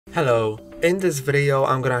Hello, in this video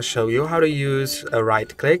I'm gonna show you how to use a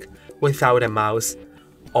right click without a mouse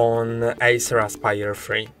on ACER Aspire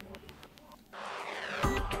 3.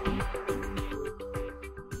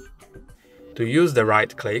 To use the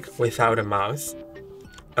right click without a mouse,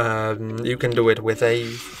 you can do it with a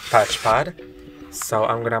touchpad. So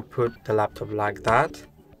I'm gonna put the laptop like that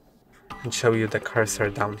and show you the cursor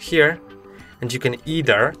down here, and you can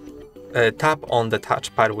either tap on the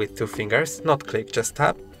touchpad with 2 fingers, not click, just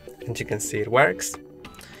tap, and you can see it works.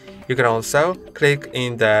 You can also click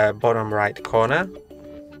in the bottom right corner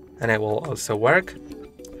and it will also work,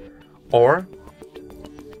 or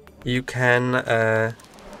you can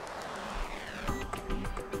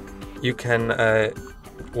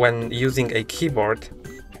when using a keyboard,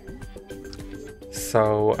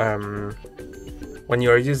 so when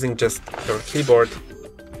you are using just your keyboard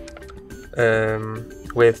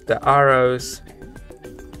with the arrows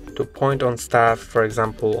to point on stuff, for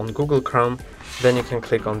example on Google Chrome, then you can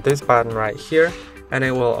click on this button right here and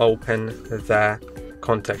it will open the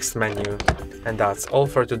context menu. And that's all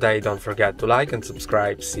for today. Don't forget to like and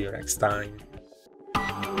subscribe. See you next time.